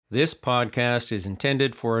This podcast is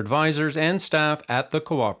intended for advisors and staff at the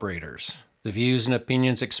cooperators. The views and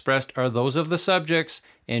opinions expressed are those of the subjects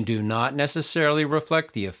and do not necessarily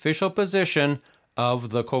reflect the official position of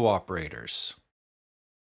the cooperators.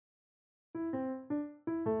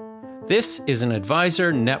 This is an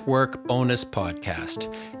Advisor Network bonus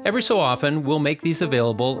podcast. Every so often, we'll make these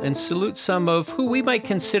available and salute some of who we might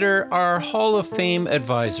consider our Hall of Fame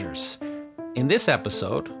advisors. In this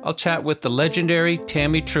episode, I'll chat with the legendary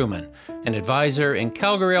Tammy Truman, an advisor in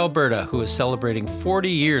Calgary, Alberta, who is celebrating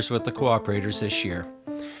 40 years with the cooperators this year.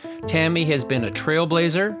 Tammy has been a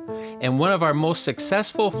trailblazer and one of our most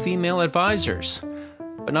successful female advisors.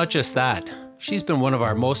 But not just that, she's been one of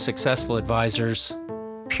our most successful advisors,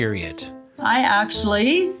 period. I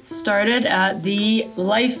actually started at the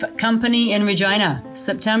Life Company in Regina,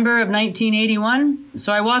 September of 1981.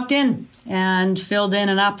 So I walked in and filled in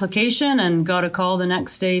an application and got a call the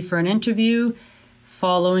next day for an interview.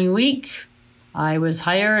 Following week, I was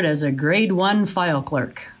hired as a grade 1 file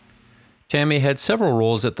clerk. Tammy had several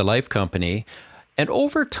roles at the Life Company, and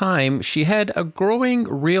over time, she had a growing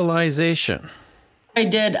realization. I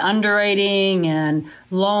did underwriting and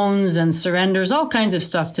loans and surrenders, all kinds of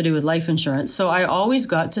stuff to do with life insurance. So I always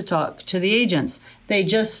got to talk to the agents. They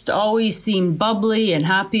just always seemed bubbly and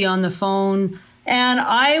happy on the phone. And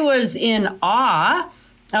I was in awe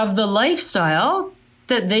of the lifestyle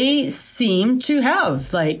that they seemed to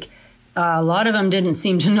have. Like, a lot of them didn't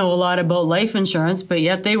seem to know a lot about life insurance, but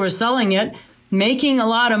yet they were selling it, making a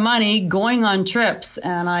lot of money, going on trips.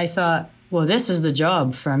 And I thought, well, this is the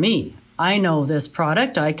job for me. I know this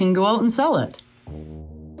product. I can go out and sell it.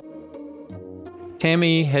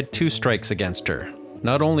 Tammy had 2 strikes against her.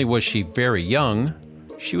 Not only was she very young,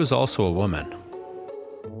 she was also a woman.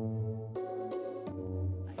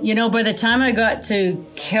 You know, by the time I got to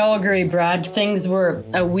Calgary, Brad, things were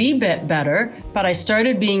a wee bit better, but I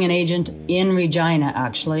started being an agent in Regina,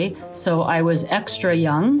 actually. So I was extra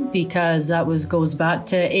young because that goes back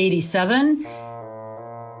to 87.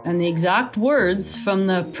 And the exact words from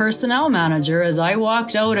the personnel manager as I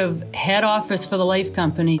walked out of head office for the Life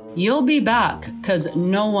Company, "You'll be back because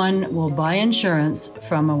no one will buy insurance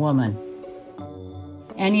from a woman."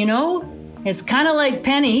 And you know, it's kind of like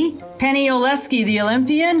Penny Oleski, the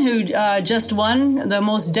Olympian who just won the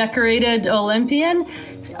most decorated Olympian.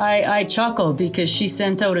 I chuckled because she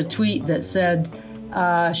sent out a tweet that said,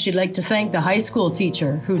 she'd like to thank the high school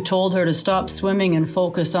teacher who told her to stop swimming and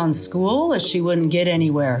focus on school as she wouldn't get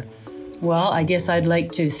anywhere. Well, I guess I'd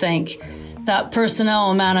like to thank that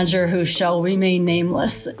personnel manager who shall remain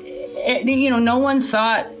nameless. No one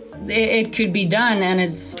thought it could be done. And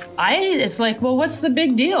it's like, well, what's the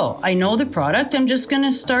big deal? I know the product. I'm just going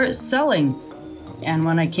to start selling. And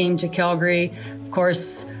when I came to Calgary, of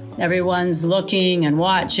course, everyone's looking and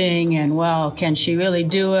watching and, well, can she really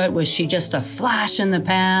do it? Was she just a flash in the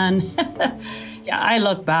pan? Yeah, I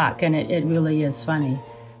look back and it really is funny.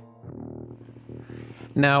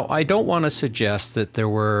 Now, I don't want to suggest that there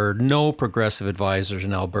were no progressive advisors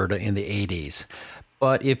in Alberta in the 80s.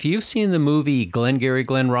 But if you've seen the movie Glengarry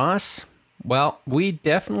Glen Ross, well, we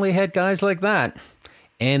definitely had guys like that.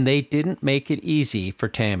 And they didn't make it easy for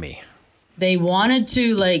Tammy. They wanted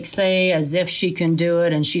to say as if she can do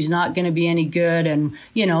it and she's not going to be any good and,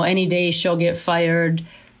 any day she'll get fired.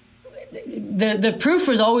 The proof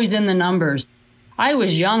was always in the numbers. I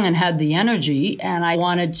was young and had the energy and I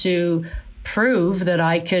wanted to prove that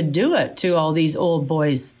I could do it to all these old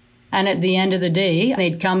boys. And at the end of the day,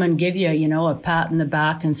 they'd come and give you, a pat in the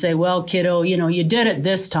back and say, well, kiddo, you did it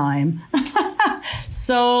this time.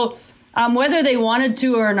 So whether they wanted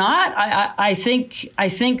to or not, I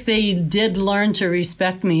think they did learn to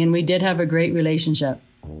respect me, and we did have a great relationship.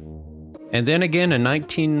 And then again in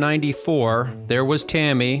 1994, there was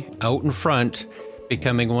Tammy out in front,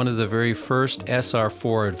 becoming one of the very first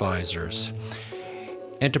SR4 advisors.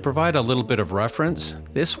 And to provide a little bit of reference,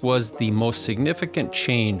 this was the most significant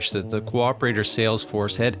change that the cooperator sales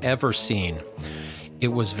force had ever seen. It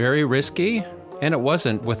was very risky, and it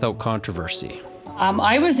wasn't without controversy.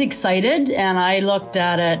 I was excited and I looked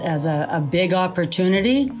at it as a big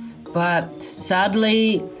opportunity, but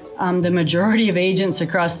sadly, the majority of agents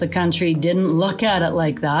across the country didn't look at it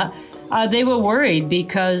like that. They were worried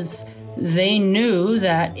because they knew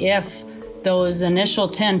that if those initial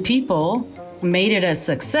 10 people made it a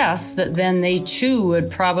success, that then they too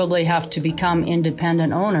would probably have to become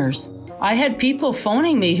independent owners. I had people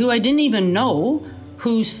phoning me who I didn't even know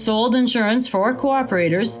who sold insurance for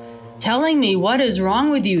cooperators telling me, what is wrong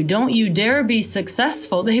with you? Don't you dare be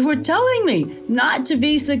successful. They were telling me not to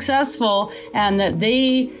be successful and that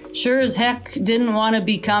they sure as heck didn't want to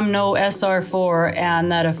become no SR4,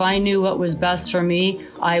 and that if I knew what was best for me,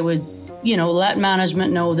 I would, let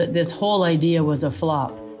management know that this whole idea was a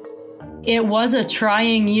flop. It was a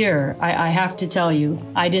trying year, I have to tell you.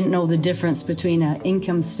 I didn't know the difference between an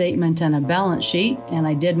income statement and a balance sheet, and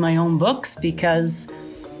I did my own books because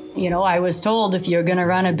I was told if you're going to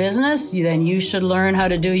run a business, then you should learn how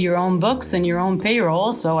to do your own books and your own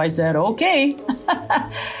payroll. So I said, okay.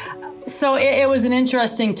 So it was an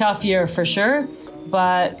interesting, tough year for sure.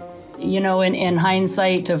 But, in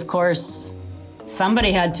hindsight, of course,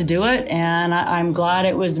 somebody had to do it. And I'm glad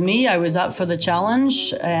it was me. I was up for the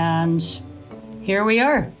challenge. And here we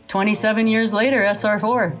are, 27 years later,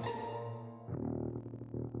 SR4.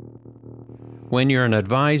 When you're an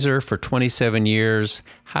advisor for 27 years,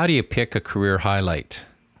 how do you pick a career highlight?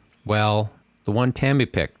 Well, the one Tammy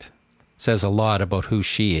picked says a lot about who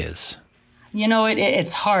she is.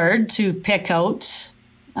 It's hard to pick out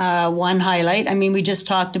one highlight. I mean, we just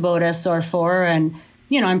talked about SR4, and,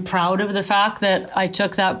 I'm proud of the fact that I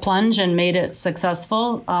took that plunge and made it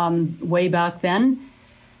successful way back then.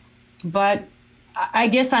 But I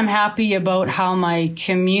guess I'm happy about how my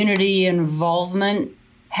community involvement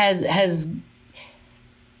has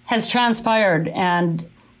transpired, and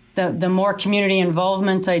the more community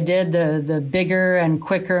involvement I did, the bigger and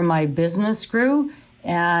quicker my business grew.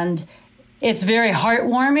 And it's very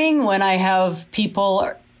heartwarming when I have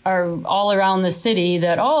people are all around the city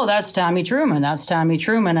that, oh, that's Tammy Truman.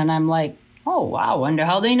 And I'm like, oh, wow, wonder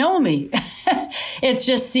how they know me. It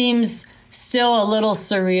just seems still a little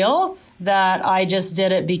surreal that I just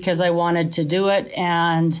did it because I wanted to do it.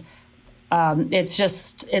 And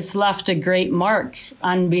it's left a great mark,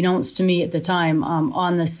 unbeknownst to me at the time,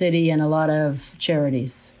 on the city and a lot of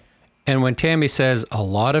charities. And when Tammy says a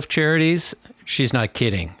lot of charities, she's not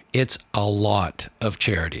kidding. It's a lot of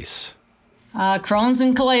charities. Crohn's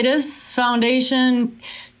and Colitis Foundation,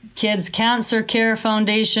 Kids Cancer Care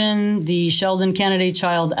Foundation, the Sheldon Kennedy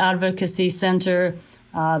Child Advocacy Center,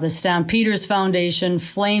 the Stampeders Foundation,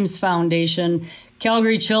 Flames Foundation,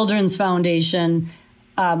 Calgary Children's Foundation,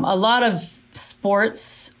 a lot of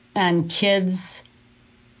sports and kids,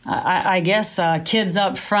 I guess kids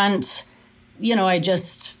up front. I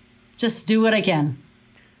just do what I can.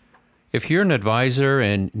 If you're an advisor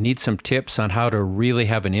and need some tips on how to really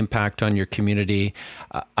have an impact on your community,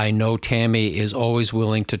 I know Tammy is always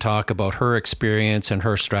willing to talk about her experience and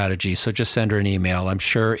her strategy, so just send her an email. I'm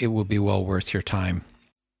sure it will be well worth your time.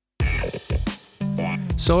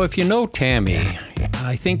 So if you know Tammy,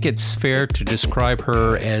 I think it's fair to describe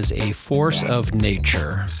her as a force of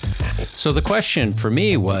nature. So the question for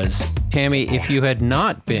me was, Tammy, if you had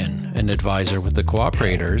not been an advisor with the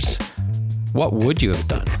cooperators, what would you have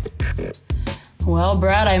done? Well,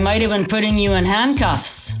 Brad, I might have been putting you in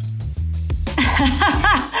handcuffs.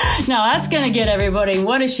 Now, that's going to get everybody.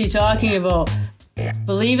 What is she talking about?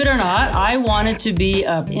 Believe it or not, I wanted to be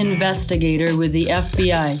an investigator with the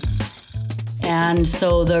FBI. And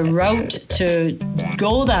so the route to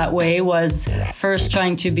go that way was first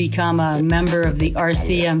trying to become a member of the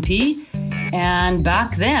RCMP. And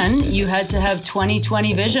back then, you had to have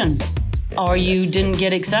 20/20 vision or you didn't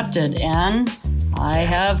get accepted. And I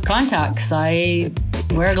have contacts. I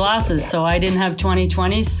wear glasses, so I didn't have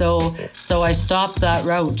 20/20. So I stopped that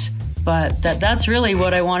route. But that's really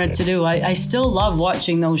what I wanted to do. I still love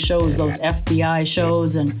watching those shows, those FBI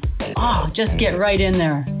shows, and just get right in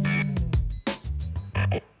there.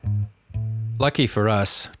 Lucky for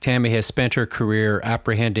us, Tammy has spent her career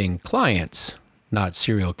apprehending clients, not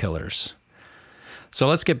serial killers. So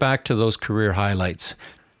let's get back to those career highlights.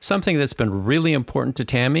 Something that's been really important to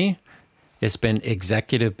Tammy has been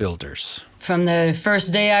executive builders. From the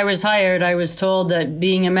first day I was hired, I was told that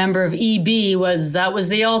being a member of EB was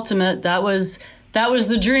the ultimate. That was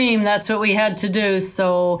the dream. That's what we had to do.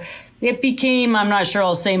 So it became, I'm not sure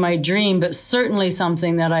I'll say my dream, but certainly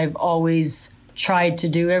something that I've always tried to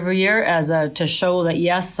do every year to show that,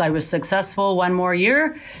 yes, I was successful one more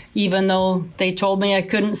year, even though they told me I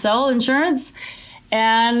couldn't sell insurance.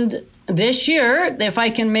 And this year, if I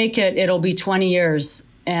can make it, it'll be 20 years.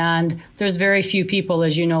 And there's very few people,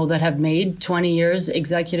 as you know, that have made 20 years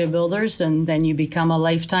executive builders, and then you become a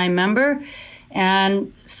lifetime member.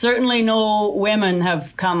 And certainly no women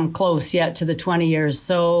have come close yet to the 20 years.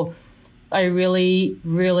 So I really,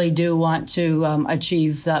 really do want to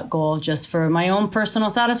achieve that goal just for my own personal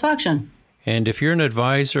satisfaction. And if you're an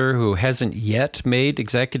advisor who hasn't yet made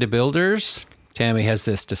executive builders, Tammy has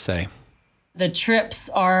this to say. The trips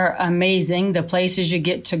are amazing, the places you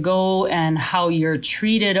get to go and how you're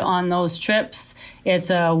treated on those trips. It's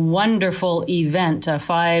a wonderful event, a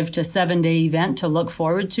 5 to 7 day event to look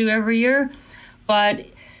forward to every year. But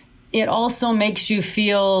it also makes you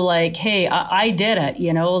feel like, hey, I did it,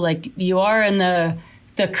 like you are in the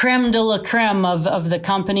creme de la creme of the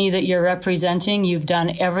company that you're representing. You've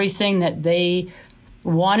done everything that they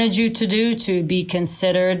wanted you to do to be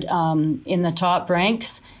considered in the top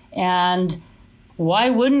ranks. And why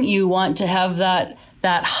wouldn't you want to have that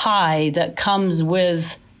high that comes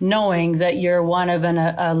with knowing that you're one of an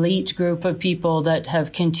elite group of people that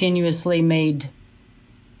have continuously made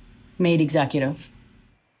executive?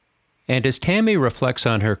 And as Tammy reflects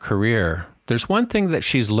on her career, there's one thing that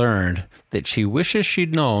she's learned that she wishes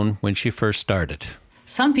she'd known when she first started.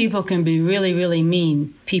 Some people can be really, really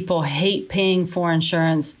mean. People hate paying for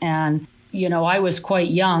insurance. And, I was quite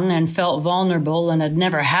young and felt vulnerable and had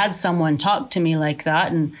never had someone talk to me like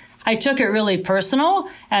that. And I took it really personal.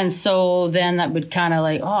 And so then that would kind of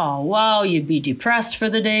like, oh, wow, you'd be depressed for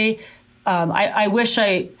the day. I wish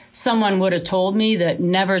someone would have told me that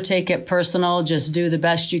never take it personal, just do the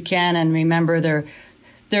best you can. And remember, they're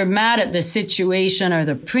mad at the situation or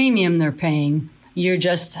the premium they're paying. You're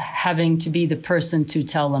just having to be the person to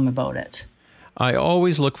tell them about it. I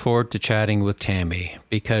always look forward to chatting with Tammy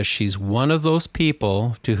because she's one of those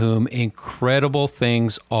people to whom incredible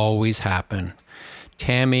things always happen.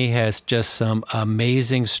 Tammy has just some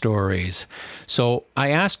amazing stories. So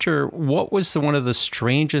I asked her what was one of the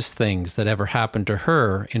strangest things that ever happened to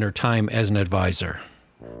her in her time as an advisor.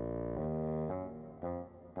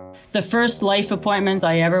 The first life appointment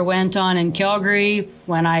I ever went on in Calgary,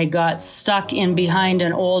 when I got stuck in behind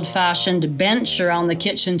an old-fashioned bench around the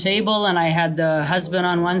kitchen table, and I had the husband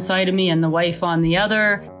on one side of me and the wife on the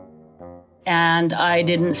other. And I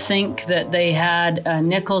didn't think that they had a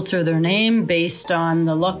nickel to their name based on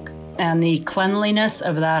the look and the cleanliness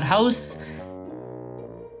of that house.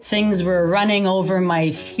 Things were running over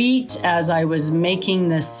my feet as I was making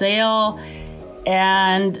the sale.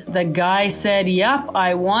 And the guy said, yep,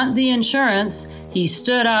 I want the insurance. He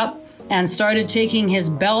stood up and started taking his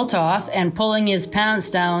belt off and pulling his pants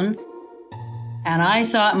down. And I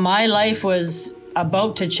thought my life was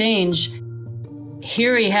about to change.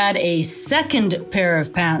 Here he had a second pair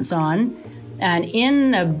of pants on. And in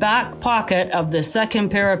the back pocket of the second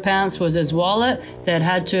pair of pants was his wallet that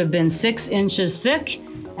had to have been 6 inches thick.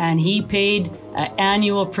 And he paid an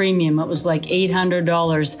annual premium. It was like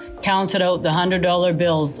 $800, counted out the $100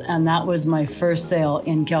 bills. And that was my first sale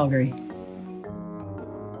in Calgary.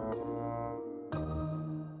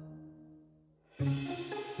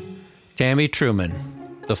 Tammy Truman,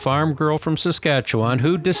 the farm girl from Saskatchewan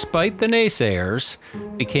who, despite the naysayers,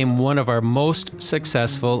 became one of our most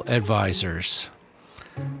successful advisors.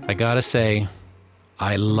 I gotta say,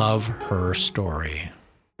 I love her story.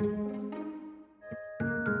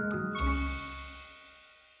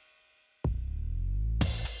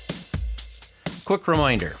 Quick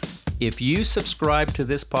reminder, if you subscribe to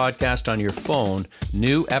this podcast on your phone,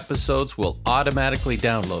 new episodes will automatically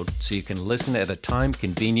download so you can listen at a time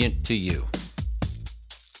convenient to you.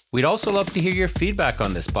 We'd also love to hear your feedback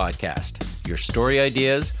on this podcast, your story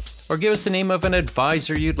ideas, or give us the name of an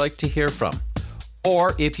advisor you'd like to hear from.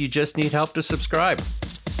 Or if you just need help to subscribe,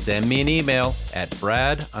 send me an email at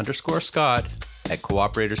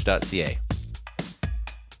brad_scott@cooperators.ca.